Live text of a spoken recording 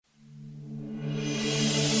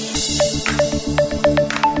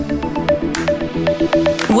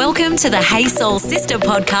Welcome to the Hey Soul Sister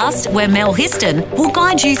podcast, where Mel Histon will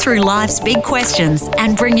guide you through life's big questions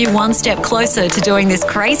and bring you one step closer to doing this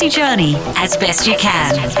crazy journey as best you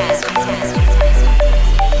can.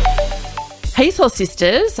 Hey Soul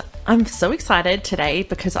Sisters, I'm so excited today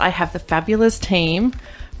because I have the fabulous team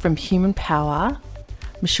from Human Power,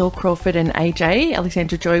 Michelle Crawford and AJ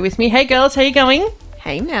Alexandra Joy with me. Hey girls, how you going?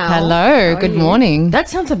 Hey Mel. Hello, good morning. That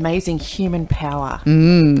sounds amazing, Human Power.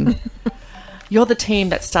 You're the team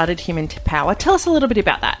that started Human Power. Tell us a little bit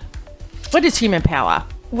about that. What is Human Power?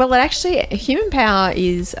 Well, Human Power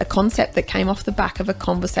is a concept that came off the back of a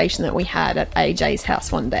conversation that we had at AJ's house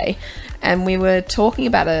one day. And we were talking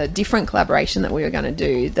about a different collaboration that we were going to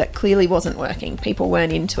do that clearly wasn't working. People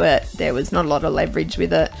weren't into it. There was not a lot of leverage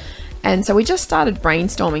with it. And so we just started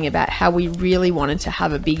brainstorming about how we really wanted to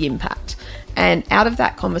have a big impact. And out of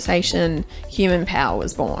that conversation, Human Power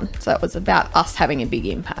was born. So it was about us having a big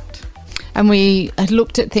impact. And we had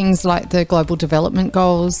looked at things like the Global Development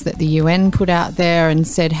Goals that the UN put out there and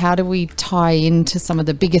said, how do we tie into some of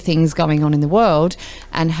the bigger things going on in the world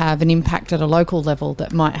and have an impact at a local level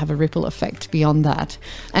that might have a ripple effect beyond that?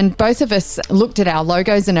 And both of us looked at our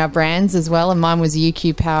logos and our brands as well, and mine was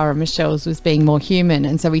UQ Power and Michelle's was being more human.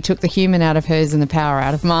 And so we took the human out of hers and the power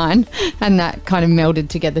out of mine, and that kind of melded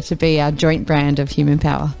together to be our joint brand of Human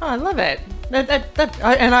Power. Oh, I love it.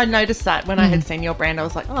 And I noticed that when I had seen your brand, I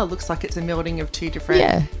was like, oh, it looks like it's a melding of two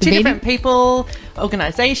different different people,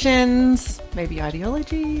 organisations, maybe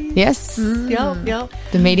ideology. Yes. Yeah.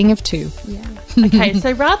 The meeting of two. Yeah. Okay,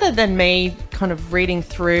 so rather than me kind of reading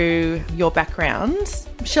through your backgrounds,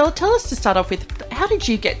 Michelle, tell us to start off with, how did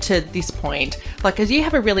you get to this point? Like, because you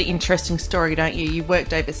have a really interesting story, don't you? You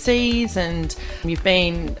worked overseas and you've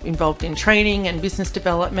been involved in training and business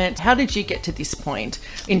development. How did you get to this point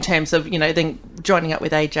in terms of, then joining up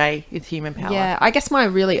with AJ with Human Power? Yeah, I guess my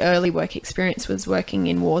really early work experience was working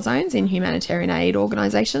in war zones in humanitarian aid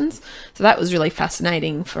organisations. So that was really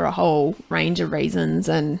fascinating for a whole range of reasons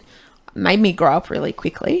and made me grow up really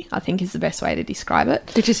quickly, I think is the best way to describe it.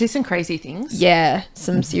 Did you see some crazy things? Yeah,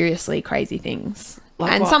 some seriously crazy things.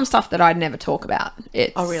 Like and what? Some stuff that I'd never talk about.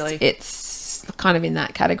 Oh, really? It's kind of in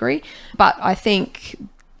that category. But I think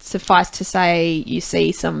suffice to say, you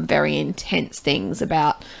see some very intense things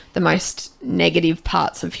about the most negative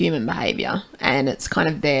parts of human behaviour, and it's kind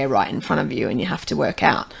of there right in front of you, and you have to work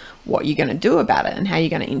out what you're going to do about it and how you're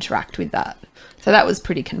going to interact with that. So that was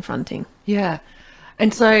pretty confronting. Yeah.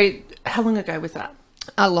 And so how long ago was that?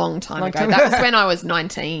 A long time ago. That was when I was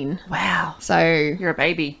 19. Wow. So You're a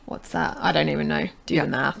baby. what's that? I don't even know. Do the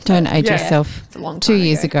math. Don't age Yeah. yourself. It's a long 2 time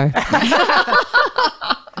years ago.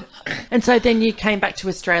 And so then you came back to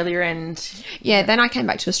Australia and... Yeah, then I came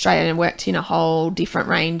back to Australia and worked in a whole different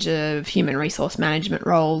range of human resource management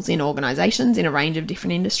roles in organisations in a range of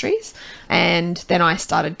different industries. And then I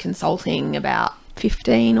started consulting about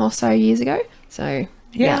 15 or so years ago. So,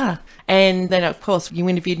 Yeah. And then, of course, you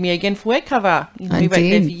interviewed me again for Work Cover. We I worked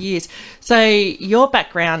there did. for years. So your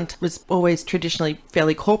background was always traditionally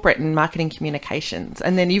fairly corporate in marketing communications.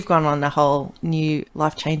 And then you've gone on a whole new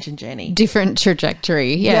life-changing journey. Different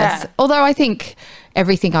trajectory, yes. Yeah. Although I think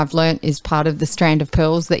everything I've learnt is part of the strand of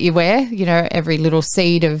pearls that you wear. Every little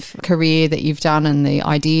seed of career that you've done and the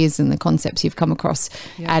ideas and the concepts you've come across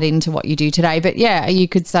add into what you do today. But yeah, you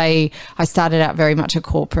could say I started out very much a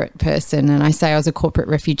corporate person, and I say I was a corporate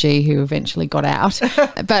refugee who eventually got out.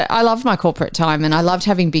 But I loved my corporate time, and I loved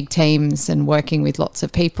having big teams and working with lots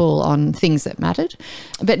of people on things that mattered.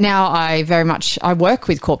 But now I work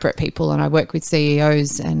with corporate people, and I work with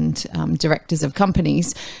CEOs and directors of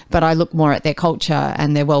companies, but I look more at their culture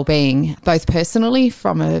and their well-being, both personally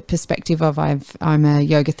from a perspective of I'm a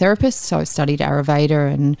yoga therapist, so I've studied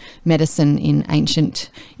Ayurveda and medicine in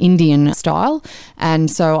ancient Indian style,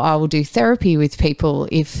 and so I will do therapy with people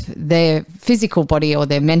if their physical body or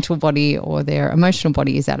their mental body or their emotional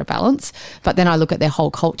body is out of balance. But then I look at their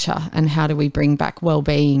whole culture and how do we bring back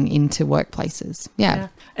well-being into workplaces. Yeah.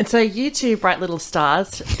 And so you two bright little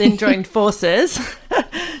stars then joined forces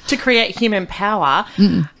to create Human Power.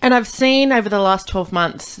 And I've seen over the last 12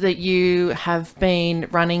 months that you have been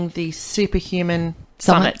running the Superhuman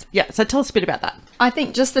Summit. Yeah, so tell us a bit about that. I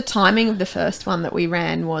think just the timing of the first one that we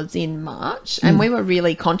ran was in March, and we were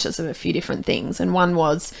really conscious of a few different things. And one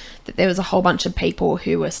was that there was a whole bunch of people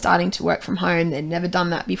who were starting to work from home. They'd never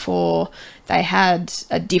done that before. They had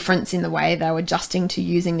a difference in the way they were adjusting to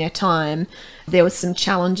using their time. There was some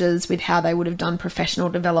challenges with how they would have done professional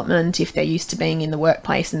development if they're used to being in the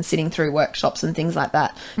workplace and sitting through workshops and things like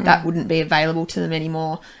that. That wouldn't be available to them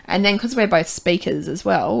anymore. And then because we're both speakers as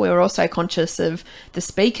well, we were also conscious of the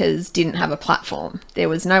speakers didn't have a platform. film. There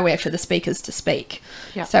was nowhere for the speakers to speak.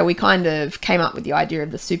 Yeah. So we kind of came up with the idea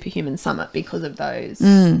of the Superhuman Summit because of those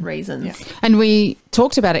reasons. Yeah. And we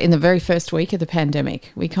talked about it in the very first week of the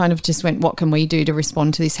pandemic. We kind of just went, what can we do to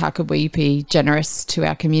respond to this? How could we be generous to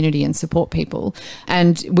our community and support people?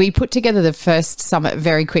 And we put together the first summit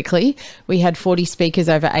very quickly. We had 40 speakers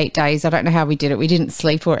over 8 days. I don't know how we did it. We didn't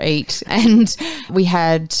sleep or eat. And we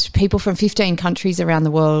had people from 15 countries around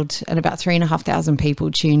the world, and about 3,500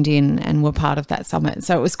 people tuned in and were part of that summit.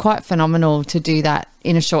 So it was quite phenomenal to do that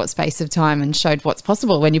in a short space of time, and showed what's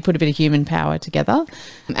possible when you put a bit of human power together.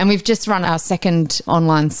 And we've just run our second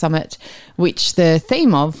online summit, which the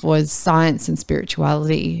theme of was science and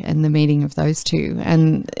spirituality and the meeting of those two.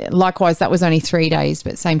 And likewise, that was only 3 days,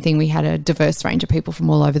 but same thing, we had a diverse range of people from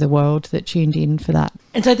all over the world that tuned in for that.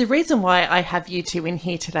 And so the reason why I have you two in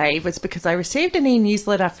here today was because I received an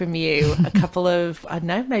e-newsletter from you a couple of, I don't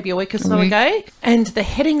know, maybe a week or so ago. And the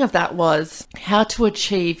heading of that was how to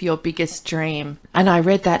achieve your biggest dream. And I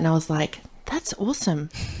read that and I was like, that's awesome.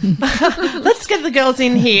 Let's get the girls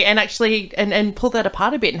in here and actually and pull that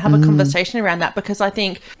apart a bit and have a conversation around that, because I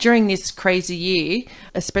think during this crazy year,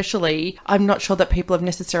 especially, I'm not sure that people have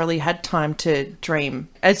necessarily had time to dream.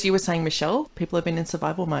 As you were saying, Michelle, people have been in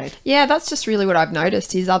survival mode. Yeah, that's just really what I've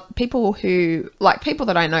noticed is people who, like people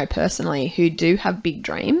that I know personally who do have big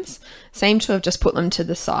dreams, seem to have just put them to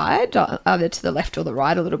the side, either to the left or the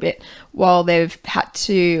right a little bit, while they've had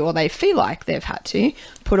to, or they feel like they've had to,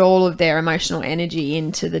 put all of their emotional energy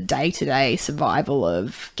into the day-to-day survival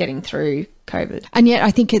of getting through COVID. And yet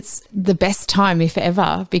I think it's the best time, if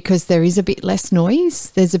ever, because there is a bit less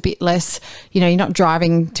noise. There's a bit less, you're not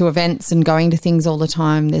driving to events and going to things all the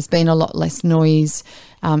time. There's been a lot less noise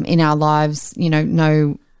in our lives,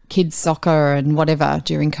 no kids soccer and whatever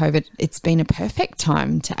during COVID. It's been a perfect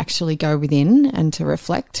time to actually go within and to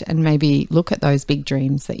reflect and maybe look at those big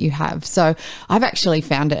dreams that you have. So I've actually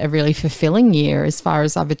found it a really fulfilling year as far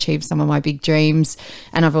as I've achieved some of my big dreams,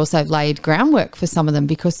 and I've also laid groundwork for some of them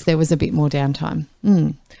because there was a bit more downtime.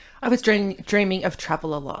 I was dreaming of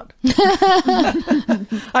travel a lot.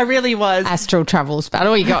 I really was. Astral travel's about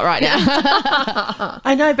all you got right now.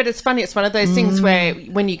 I know, but it's funny. It's one of those things where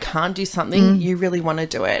when you can't do something, you really want to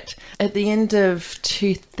do it. At the end of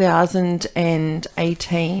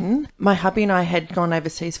 2018, my hubby and I had gone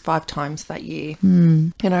overseas 5 times that year.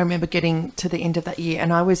 And I remember getting to the end of that year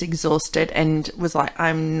and I was exhausted and was like,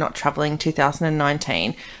 I'm not traveling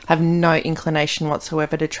 2019. I have no inclination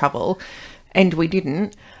whatsoever to travel. And we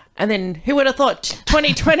didn't. And then who would have thought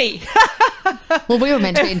 2020? Well, we were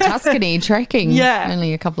meant to be in Tuscany trekking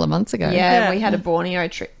only a couple of months ago. Yeah, we had a Borneo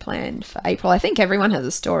trip planned for April. I think everyone has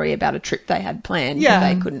a story about a trip they had planned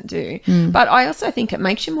that they couldn't do. But I also think it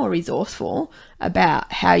makes you more resourceful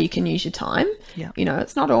about how you can use your time. Yeah.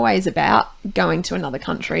 It's not always about going to another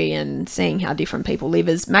country and seeing how different people live,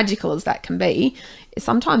 as magical as that can be.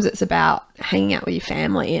 Sometimes it's about hanging out with your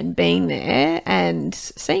family and being there and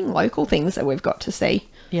seeing local things that we've got to see.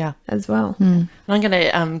 Yeah. As well. And I'm going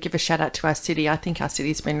to give a shout out to our city. I think our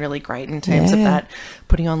city's been really great in terms of that,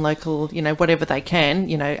 putting on local, whatever they can,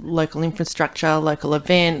 local infrastructure, local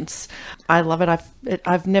events. I love it.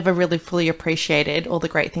 I've never really fully appreciated all the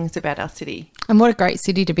great things about our city. And what a great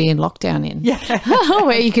city to be in lockdown in. Yeah.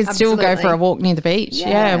 Where you can still go for a walk near the beach.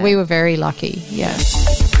 Yeah, we were very lucky. Yeah.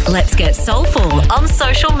 Let's get soulful on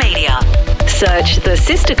social media. Search the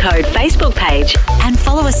Sister Code Facebook page and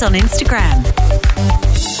follow us on Instagram.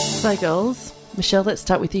 So, girls, Michelle, let's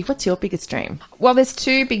start with you. What's your biggest dream? Well, there's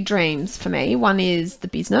 2 big dreams for me. One is the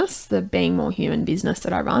business, the Being More Human business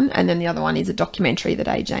that I run. And then the other one is a documentary that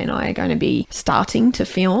AJ and I are going to be starting to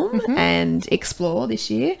film and explore this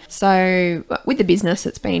year. So with the business,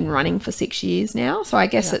 it's been running for 6 years now. So I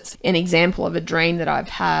guess it's an example of a dream that I've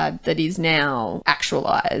had that is now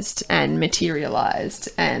actualized and materialized,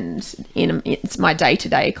 and it's my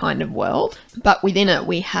day-to-day kind of world. But within it,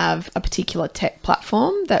 we have a particular tech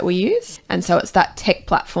platform that we use. And so it's that tech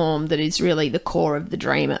platform that is really the core of the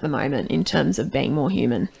dream at the moment in terms of being more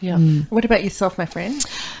human. Yeah. What about yourself, my friend?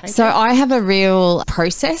 So I have a real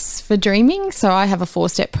process for dreaming. So I have a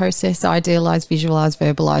 4-step process: idealize, visualize,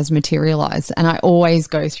 verbalize, materialize. And I always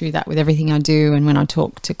go through that with everything I do and when I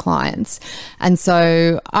talk to clients. And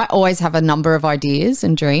so I always have a number of ideas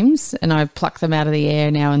and dreams, and I pluck them out of the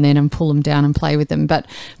air now and then and pull them down and play with them. But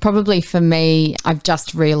probably for me, I've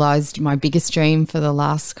just realized my biggest dream for the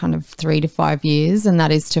last kind of 3 to 5 5 years, and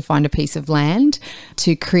that is to find a piece of land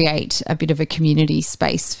to create a bit of a community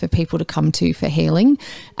space for people to come to for healing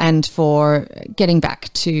and for getting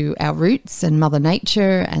back to our roots and Mother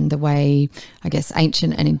Nature and the way, I guess,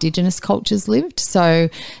 ancient and Indigenous cultures lived. So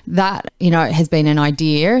that, has been an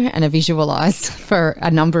idea and a visualised for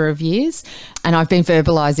a number of years. And I've been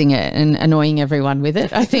verbalising it and annoying everyone with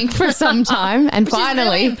it, I think, for some time. And Which finally, is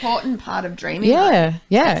a really important part of dreaming. Yeah.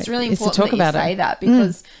 It's really is to important talk that about you say it. that,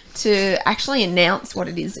 because to actually announce what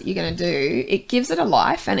it is that you're going to do, it gives it a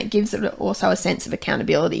life, and it gives it also a sense of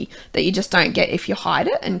accountability that you just don't get if you hide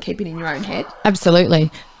it and keep it in your own head.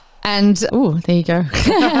 Absolutely. And, there you go,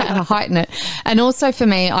 heighten it. And also for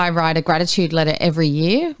me, I write a gratitude letter every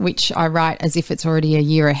year, which I write as if it's already a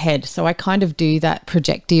year ahead. So I kind of do that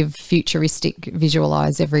projective, futuristic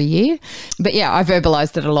visualise every year. But yeah, I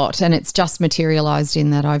verbalised it a lot, and it's just materialised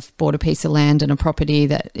in that I've bought a piece of land and a property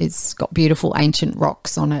that is got beautiful ancient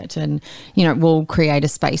rocks on it, and, will create a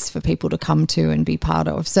space for people to come to and be part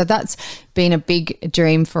of. So that's been a big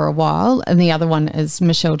dream for a while. And the other one, as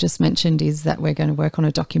Michelle just mentioned, is that we're going to work on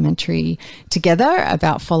a documentary together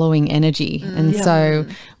about following energy. And so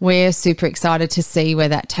we're super excited to see where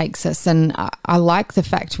that takes us. And I like the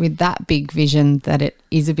fact with that big vision that it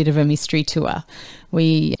is a bit of a mystery tour.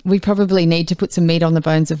 We probably need to put some meat on the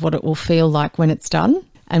bones of what it will feel like when it's done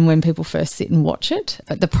and when people first sit and watch it.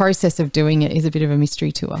 But the process of doing it is a bit of a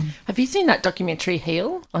mystery tour. Have you seen that documentary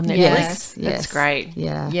Heal on Netflix? Yes. That's great.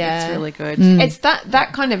 Yeah. It's really good. It's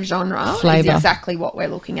that kind of genre Flavour. is exactly what we're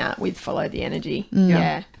looking at with Follow the Energy.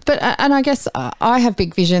 Yeah. But, and I guess I have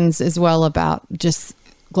big visions as well about just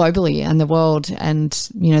globally and the world. And,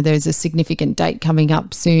 there's a significant date coming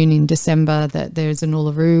up soon in December that there's an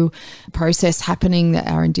Uluru process happening that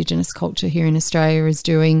our Indigenous culture here in Australia is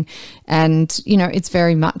doing. And, it's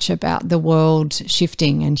very much about the world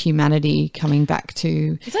shifting and humanity coming back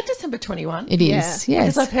to... Is that December 21? It is, yes.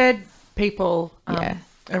 Because I've heard people...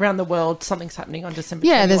 around the world, something's happening on December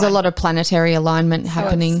 21. Yeah, there's a lot of planetary alignment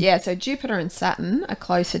happening. So Jupiter and Saturn are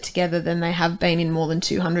closer together than they have been in more than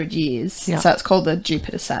 200 years. Yeah. So it's called the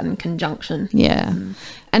Jupiter-Saturn conjunction. Yeah.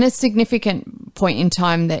 And a significant point in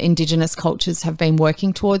time that Indigenous cultures have been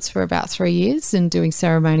working towards for about 3 years and doing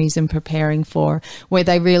ceremonies and preparing for, where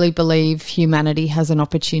they really believe humanity has an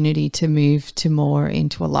opportunity to move to more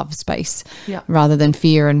into a love space rather than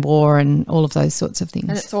fear and war and all of those sorts of things.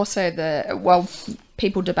 And it's also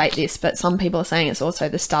people debate this, but some people are saying it's also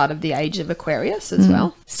the start of the age of Aquarius as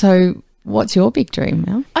well. So what's your big dream,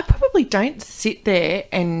 Mel? I probably don't sit there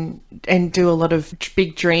and do a lot of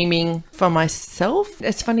big dreaming for myself.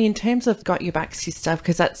 It's funny in terms of Got Your Back Sister,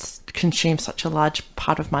 because that's consumed such a large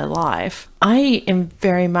part of my life. I am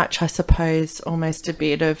very much, I suppose, almost a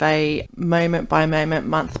bit of a moment by moment,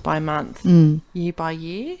 month by month, year by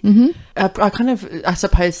year. I kind of, I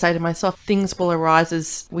suppose, say to myself, things will arise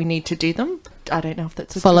as we need to do them. I don't know if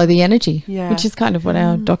that's Follow the energy, Yeah. which is kind of what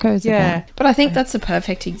our doco is about. But I think that's a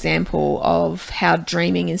perfect example of how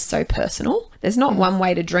dreaming is so personal. There's not one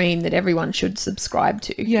way to dream that everyone should subscribe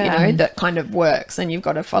to, that kind of works, and you've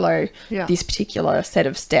got to follow this particular set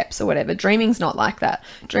of steps or whatever. Dreaming's not like that.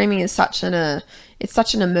 Dreaming is such an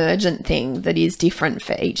emergent thing that is different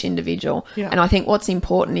for each individual. Yeah. And I think what's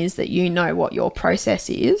important is that you know what your process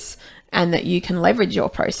is and that you can leverage your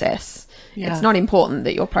process. Yeah. It's not important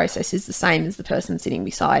that your process is the same as the person sitting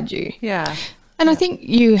beside you. Yeah. And I think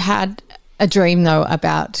you had a dream, though,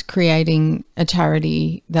 about creating a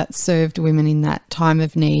charity that served women in that time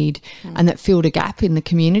of need and that filled a gap in the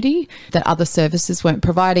community that other services weren't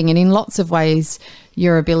providing. And in lots of ways,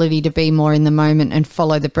 your ability to be more in the moment and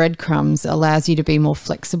follow the breadcrumbs allows you to be more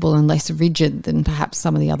flexible and less rigid than perhaps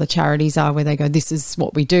some of the other charities are, where they go, this is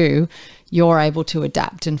what we do. You're able to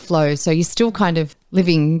adapt and flow. So you're still kind of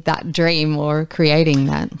living that dream or creating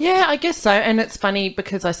that. Yeah, I guess so. And it's funny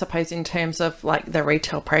because I suppose in terms of like the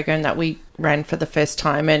retail program that we ran for the first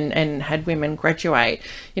time and had women graduate,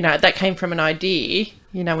 that came from an idea,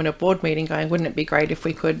 in a board meeting going, wouldn't it be great if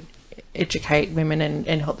we could educate women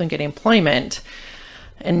and help them get employment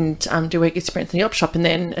and do work experience in the op shop? And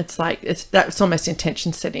then it's like that's almost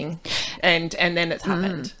intention setting, and then it's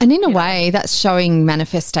happened. And in a way, that's showing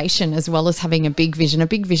manifestation as well as having a big vision. A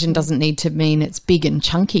big vision doesn't need to mean it's big and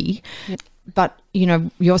chunky, but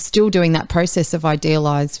you're still doing that process of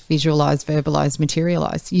idealize, visualize, verbalize,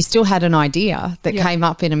 materialize. You still had an idea that came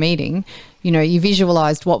up in a meeting. You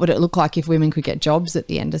visualized what would it look like if women could get jobs at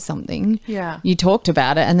the end of something. Yeah. You talked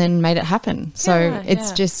about it and then made it happen. So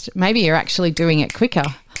it's just, maybe you're actually doing it quicker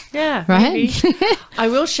Yeah, Right? maybe. I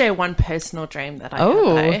will share one personal dream that I had.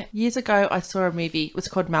 Though. Years ago, I saw a movie. It was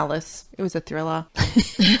called Malice. It was a thriller.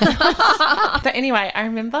 But anyway, I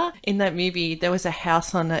remember in that movie, there was a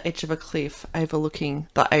house on the edge of a cliff overlooking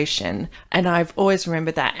the ocean. And I've always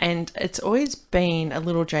remembered that. And it's always been a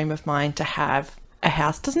little dream of mine to have a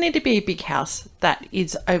house. Doesn't need to be a big house that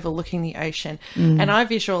is overlooking the ocean. And I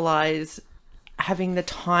visualize having the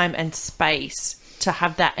time and space to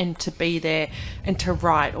have that and to be there and to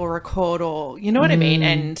write or record, or you know what I mean.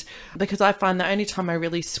 And because I find the only time I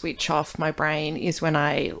really switch off my brain is when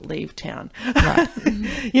I leave town. Right.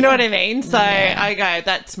 You know what I mean? So I go,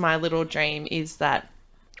 that's my little dream, is that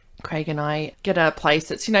Craig and I get a place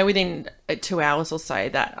that's, you know, within 2 hours or so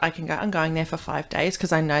that I can go, I'm going there for 5 days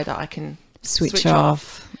because I know that I can switch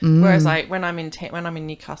off. Whereas when I'm in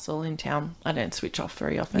Newcastle in town, I don't switch off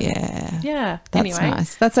very often. Yeah. That's anyway.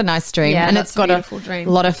 nice. That's a nice dream. Yeah, and that's it's got a beautiful dream.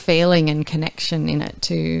 lot of feeling and connection in it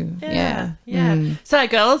too. Yeah. So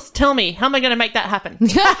girls, tell me, how am I going to make that happen?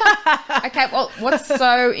 Okay, well, what's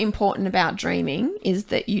so important about dreaming is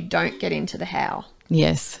that you don't get into the how,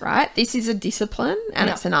 Yes. right? This is a discipline and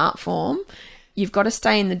it's an art form. You've got to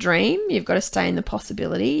stay in the dream. You've got to stay in the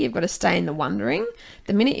possibility. You've got to stay in the wondering.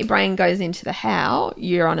 The minute your brain goes into the how,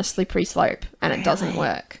 you're on a slippery slope and it doesn't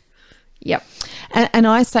work. Yep. And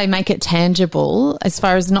I say make it tangible as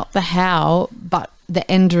far as not the how, but the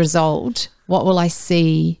end result. What will I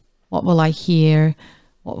see? What will I hear?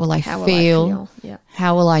 What will I feel? Yeah.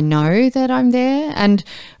 How will I know that I'm there? And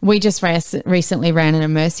we just recently ran an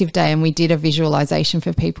immersive day and we did a visualization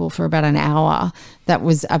for people for about an hour that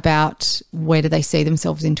was about where do they see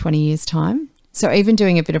themselves in 20 years' time. So even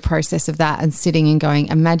doing a bit of process of that and sitting and going,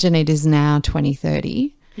 imagine it is now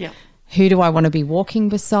 2030. Yeah. Who do I want to be walking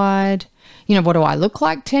beside? You know, what do I look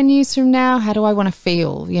like 10 years from now? How do I want to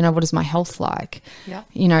feel? You know, what is my health like? Yeah.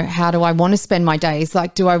 You know, how do I want to spend my days?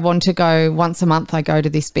 Like, do I want to go once a month, I go to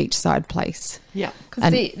this beachside place? Yeah. Because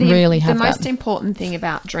And really have the most that. important thing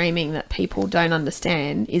about dreaming that people don't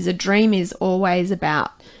understand is a dream is always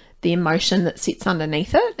about the emotion that sits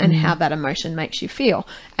underneath it and how that emotion makes you feel.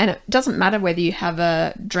 And it doesn't matter whether you have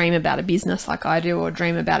a dream about a business like I do, or a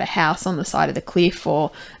dream about a house on the side of the cliff,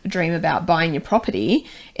 or a dream about buying your property.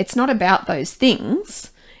 It's not about those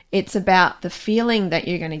things. It's about the feeling that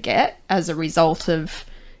you're going to get as a result of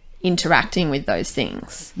interacting with those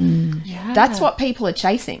things. Yeah. That's what people are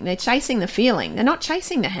chasing. They're chasing the feeling. They're not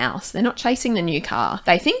chasing the house. They're not chasing the new car.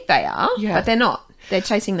 They think they are, but they're not. They're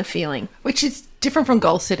chasing the feeling. Which is different from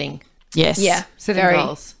goal setting. Yes. Yeah. Setting Very.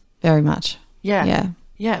 goals. Very much. Yeah. Yeah.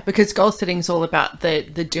 Yeah, because goal setting is all about the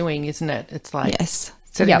doing, isn't it? It's like Yes.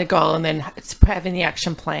 setting Yep. the goal and then it's having the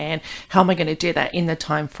action plan. How am I going to do that in the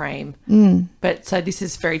time frame? But so this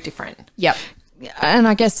is very different. Yep. And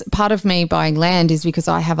I guess part of me buying land is because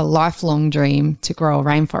I have a lifelong dream to grow a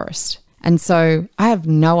rainforest. And so I have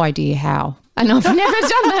no idea how. And I've never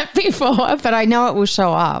done that before, but I know it will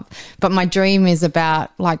show up. But my dream is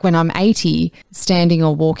about, like, when I'm 80, standing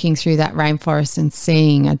or walking through that rainforest and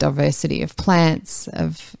seeing a diversity of plants,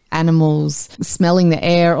 of animals, smelling the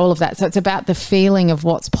air, all of that. So it's about the feeling of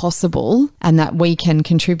what's possible and that we can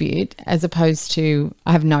contribute, as opposed to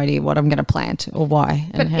I have no idea what I'm going to plant or why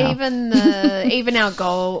and But how. even our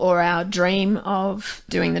goal or our dream of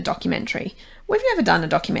doing the documentary, we've never done a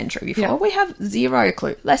documentary before. Yeah. We have zero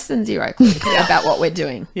clue, less than zero clue about what we're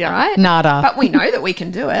doing. Yeah. Right? Nada. But we know that we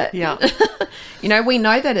can do it. Yeah. You know, we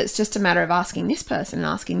know that it's just a matter of asking this person and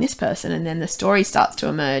asking this person, and then the story starts to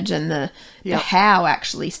emerge and the how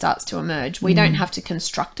actually starts to emerge. We don't have to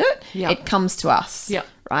construct it. Yeah. It comes to us. Yeah.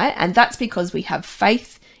 Right? And that's because we have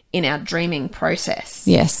faith in our dreaming process.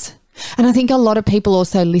 Yes. And I think a lot of people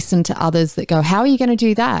also listen to others that go, how are you going to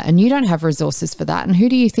do that? And you don't have resources for that. And who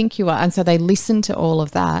do you think you are? And so they listen to all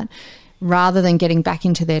of that rather than getting back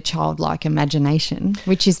into their childlike imagination,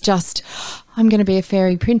 which is just, I'm going to be a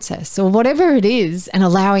fairy princess or whatever it is, and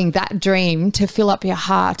allowing that dream to fill up your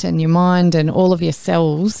heart and your mind and all of your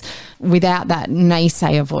cells without that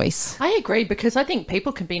naysayer voice. I agree, because I think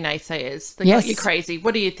people can be naysayers. They Yes. go, you're crazy.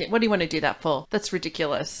 What do you think? What do you want to do that for? That's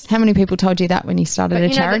ridiculous. How many people told you that when you started a You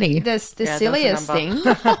know, charity? the Yeah, that's a silliest number.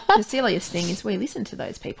 thing, the silliest thing is we listen to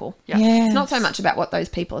those people. Yeah. It's not so much about what those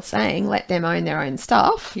people are saying. Let them own their own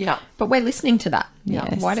stuff. Yeah. But we're listening to that.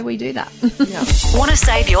 Yes. Why do we do that? Yeah. Want to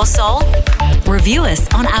save your soul? Review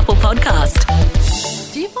us on Apple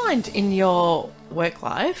Podcast. Do you find in your work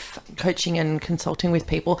life, coaching and consulting with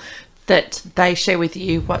people, that they share with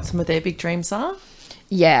you what some of their big dreams are?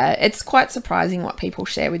 Yeah, it's quite surprising what people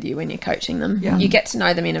share with you when you're coaching them. Yeah. You get to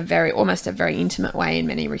know them in almost a very intimate way in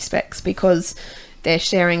many respects, because they're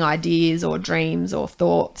sharing ideas or dreams or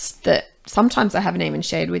thoughts that sometimes they haven't even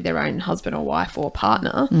shared with their own husband or wife or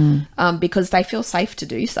partner because they feel safe to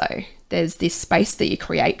do so. There's this space that you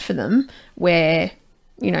create for them where,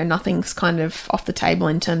 you know, nothing's kind of off the table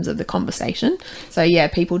in terms of the conversation. So, yeah,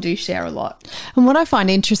 people do share a lot. And what I find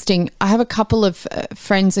interesting, I have a couple of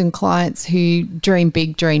friends and clients who dream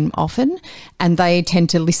big, dream often, and they tend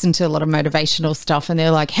to listen to a lot of motivational stuff and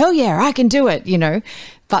they're like, hell yeah, I can do it, you know.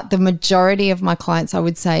 But the majority of my clients, I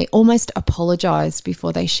would say, almost apologise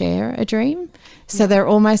before they share a dream. So they're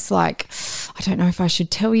almost like, I don't know if I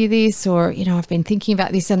should tell you this, or, you know, I've been thinking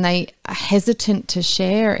about this, and they are hesitant to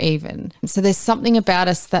share even. So there's something about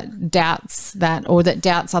us that doubts that, or that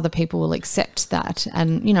doubts other people will accept that.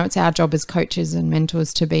 And, you know, it's our job as coaches and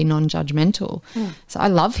mentors to be non-judgmental. So I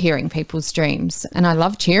love hearing people's dreams and I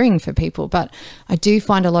love cheering for people, but I do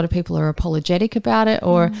find a lot of people are apologetic about it,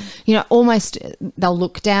 or, you know, almost they'll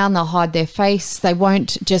look down, they'll hide their face. They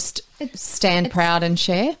won't just stand proud and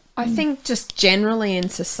share. I think just generally in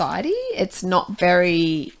society, it's not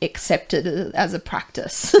very accepted as a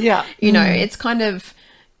practice. Yeah. You know, it's kind of,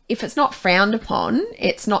 if it's not frowned upon,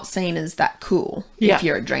 it's not seen as that cool if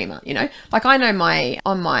you're a dreamer, you know. Like I know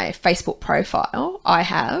on my Facebook profile, I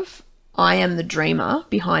am the dreamer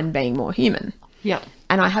behind being more human. Yeah.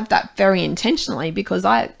 And I have that very intentionally because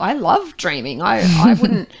I love dreaming. I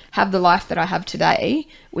wouldn't have the life that I have today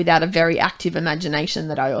without a very active imagination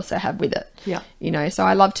that I also have with it. Yeah. You know, so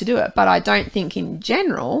I love to do it. But I don't think in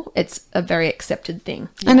general it's a very accepted thing.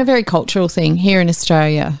 And a very cultural thing here in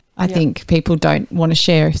Australia. I think people don't want to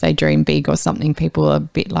share if they dream big or something. People are a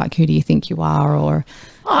bit like, who do you think you are? Or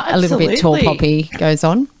a little bit tall poppy goes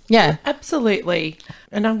on. Yeah. Absolutely.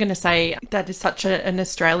 And I'm going to say that is such an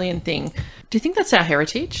Australian thing. Do you think that's our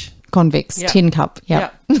heritage? Convicts, tin cup.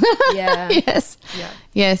 Yep. Yeah. Yes. Yeah.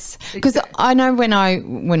 Yes. Because I know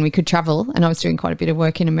when we could travel and I was doing quite a bit of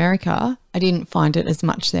work in America, I didn't find it as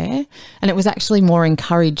much there. And it was actually more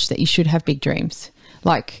encouraged that you should have big dreams.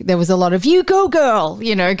 Like there was a lot of you go girl,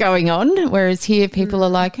 you know, going on. Whereas here people are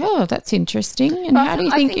like, oh, that's interesting. And how do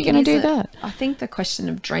you think you're going to do that? I think the question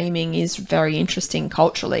of dreaming is very interesting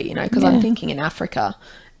culturally, you know, because I'm thinking in Africa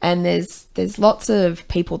and there's lots of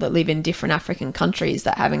people that live in different African countries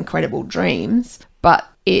that have incredible dreams, but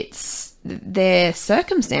it's their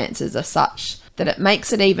circumstances are such that it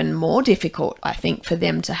makes it even more difficult, I think, for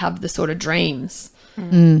them to have the sort of dreams.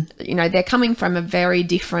 You know, they're coming from a very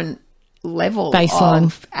different level baseline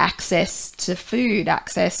of access to food,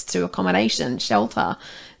 access to accommodation, shelter.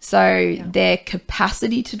 So their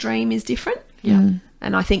capacity to dream is different. Yeah.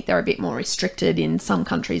 And I think they're a bit more restricted in some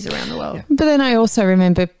countries around the world. But then I also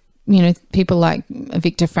remember, you know, people like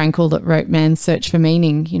Viktor Frankl that wrote Man's Search for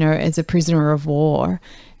Meaning, you know, as a prisoner of war.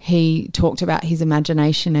 He talked about his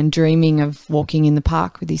imagination and dreaming of walking in the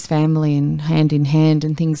park with his family and hand in hand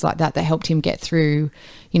and things like that helped him get through,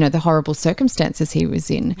 you know, the horrible circumstances he was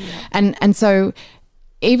in. Yeah. And so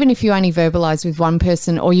even if you only verbalize with one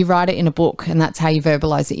person or you write it in a book and that's how you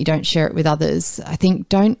verbalize it, you don't share it with others, I think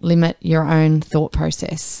don't limit your own thought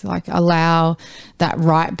process. Like allow that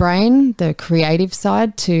right brain, the creative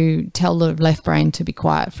side, to tell the left brain to be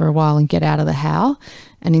quiet for a while and get out of the how,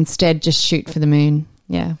 and instead just shoot for the moon.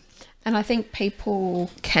 Yeah. And I think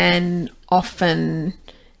people can often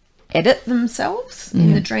edit themselves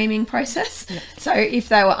in the dreaming process. Yeah. So if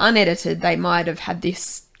they were unedited, they might have had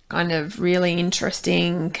this kind of really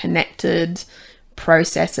interesting, connected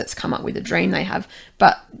process that's come up with a dream they have,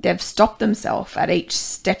 but they've stopped themselves at each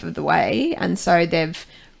step of the way. And so they've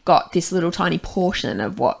got this little tiny portion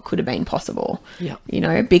of what could have been possible, you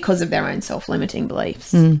know, because of their own self-limiting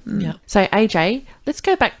beliefs. Yeah. So AJ, let's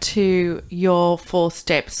go back to your 4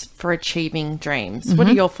 steps for achieving dreams. What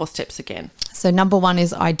are your 4 steps again? So number 1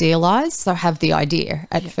 is idealize. So have the idea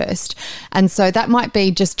at first. And so that might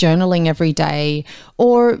be just journaling every day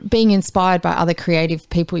or being inspired by other creative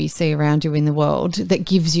people you see around you in the world that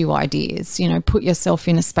gives you ideas. You know, put yourself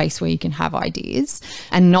in a space where you can have ideas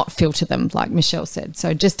and not filter them, like Michelle said.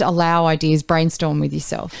 So just allow ideas, brainstorm with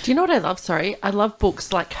yourself. Do you know what I love? Sorry. I love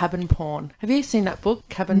books like Cabin Porn. Have you seen that book,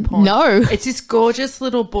 Cabin Porn? No. It's this gorgeous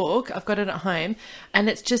little book. I've got it at home and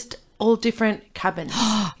it's just all different cabins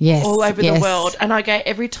all over the world. And I go,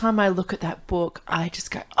 every time I look at that book, I just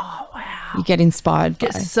go, oh, wow. You get inspired.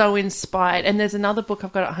 Get so inspired. And there's another book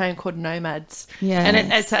I've got at home called Nomads. Yeah.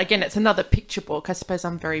 And it's another picture book. I suppose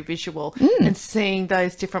I'm very visual. And seeing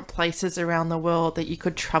those different places around the world that you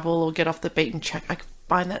could travel or get off the beaten track, I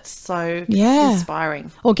find that so Yeah.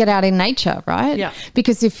 inspiring. Or get out in nature, right? Yeah.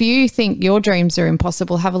 Because if you think your dreams are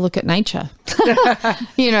impossible, have a look at nature,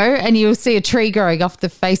 and you'll see a tree growing off the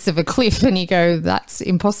face of a cliff and you go, that's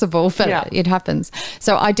impossible, but it happens.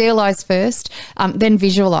 So idealize first, then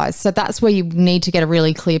visualize. So that's where you need to get a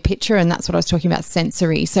really clear picture, and that's what I was talking about,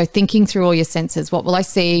 sensory. So thinking through all your senses. What will I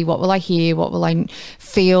see? What will I hear? What will I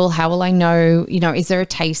feel? How will I know? Is there a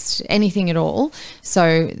taste? Anything at all?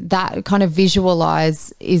 So that kind of visualize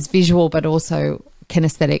is visual, but also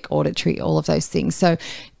kinesthetic, auditory, all of those things. So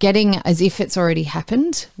getting as if it's already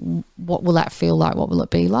happened, what will that feel like? What will it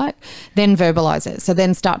be like? Then verbalize it. So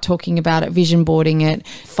then start talking about it, vision boarding it,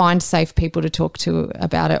 find safe people to talk to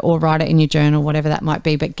about it, or write it in your journal, whatever that might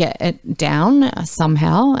be, but get it down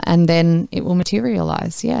somehow, and then it will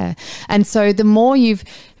materialize. Yeah. And so the more you've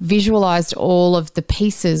visualized all of the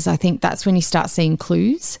pieces, I think that's when you start seeing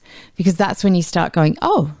clues, because that's when you start going,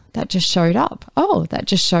 oh, that just showed up. Oh, that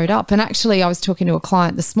just showed up. And actually, I was talking to a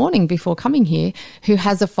client this morning before coming here who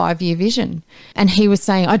has a 5-year vision. And he was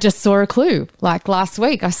saying, I just saw a clue. Like last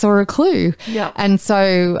week, I saw a clue. Yeah. And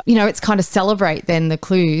so, it's kind of celebrate then the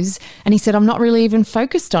clues. And he said, I'm not really even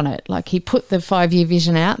focused on it. Like he put the 5-year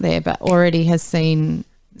vision out there, but already has seen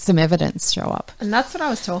some evidence show up. And that's what I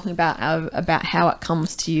was talking about how it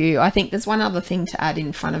comes to you. I think there's one other thing to add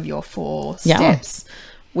in front of your 4 steps,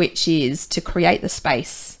 which is to create the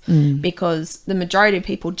space, because the majority of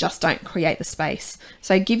people just don't create the space.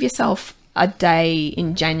 So give yourself a day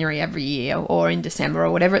in January every year, or in December,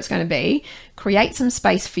 or whatever it's going to be. Create some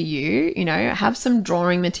space for you, have some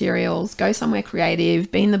drawing materials, go somewhere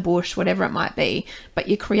creative, be in the bush, whatever it might be. But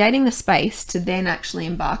you're creating the space to then actually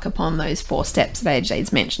embark upon those 4 steps that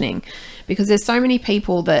AJ's mentioning, because there's so many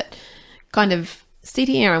people that kind of sit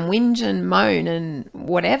here and whinge and moan and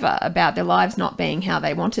whatever about their lives not being how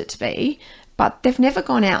they want it to be, but they've never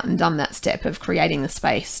gone out and done that step of creating the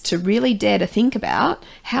space to really dare to think about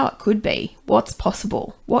how it could be, what's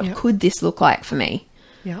possible, what could this look like for me,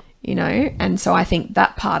 and so I think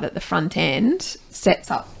that part at the front end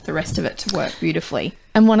sets up the rest of it to work beautifully.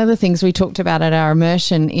 And one of the things we talked about at our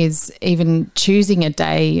immersion is even choosing a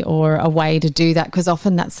day or a way to do that, because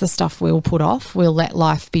often that's the stuff we'll put off. We'll let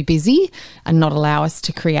life be busy and not allow us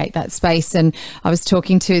to create that space. And I was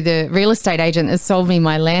talking to the real estate agent that sold me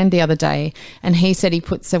my land the other day, and he said he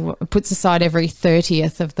puts aside every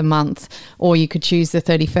 30th of the month, or you could choose the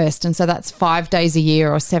 31st. And so that's 5 days a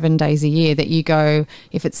year or 7 days a year that you go,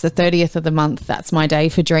 if it's the 30th of the month, that's my day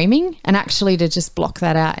for dreaming, and actually to just block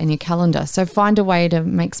that out in your calendar. So find a way to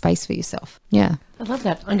make space for yourself. Yeah. I love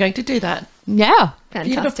that. I'm going to do that. Yeah.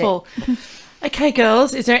 Fantastic. Beautiful. Okay,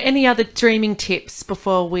 girls, is there any other dreaming tips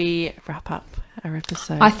before we wrap up our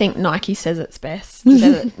episode? I think Nike says it's best.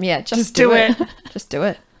 Just do it. Just do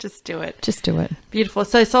it. Just do it. Just do it. Beautiful.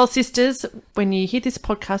 So, Soul Sisters, when you hear this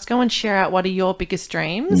podcast, go and share out what are your biggest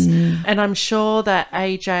dreams. And I'm sure that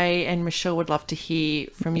AJ and Michelle would love to hear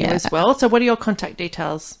from you as well. So what are your contact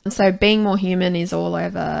details? So Being More Human is all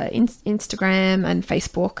over Instagram and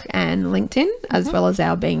Facebook and LinkedIn, as well as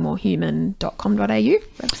our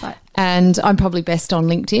beingmorehuman.com.au website. And I'm probably best on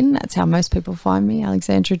LinkedIn. That's how most people find me,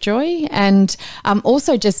 Alexandra Joy. And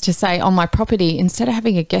also just to say, on my property, instead of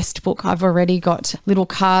having a guest book, I've already got little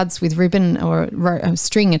cards with ribbon or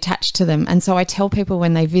string attached to them. And so I tell people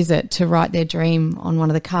when they visit to write their dream on one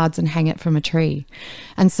of the cards and hang it from a tree.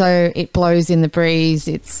 And so it blows in the breeze.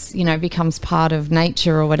 It's, becomes part of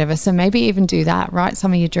nature or whatever. So maybe even do that. Write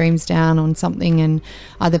some of your dreams down on something and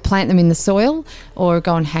either plant them in the soil or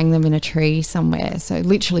go and hang them in a tree somewhere. So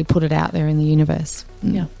literally put it out there in the universe.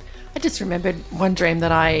 Yeah. I just remembered one dream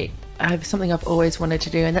that I have, something I've always wanted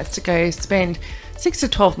to do, and that's to go spend 6 to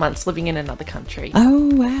 12 months living in another country.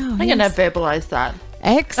 Oh, wow. I'm going to verbalise that.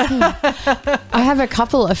 Excellent. I have a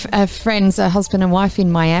couple of friends, a husband and wife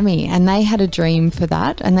in Miami, and they had a dream for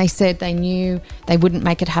that. And they said they knew they wouldn't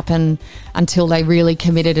make it happen until they really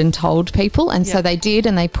committed and told people. And so they did,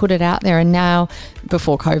 and they put it out there. And now,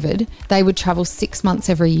 before COVID, they would travel 6 months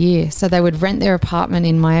every year. So they would rent their apartment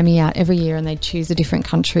in Miami out every year, and they'd choose a different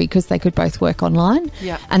country because they could both work online.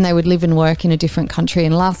 Yeah. And they would live and work in a different country.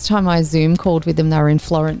 And last time I Zoom called with them, they were in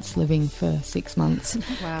Florence living for 6 months.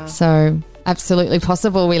 Wow. So absolutely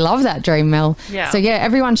possible. We love that dream, Mel. Yeah. So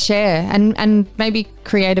everyone share and maybe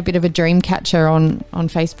create a bit of a dream catcher on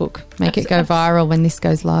Facebook. Make it go viral when this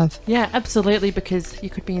goes live. Yeah, absolutely, because you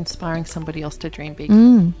could be inspiring somebody else to dream big.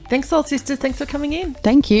 Thanks, Soul Sisters. Thanks for coming in.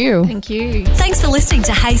 Thank you. Thank you. Thanks for listening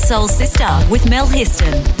to Hey Soul Sister with Mel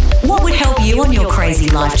Histon. What would help you on your crazy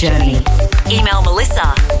life journey? Email Melissa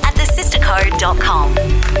at thesistercode.com.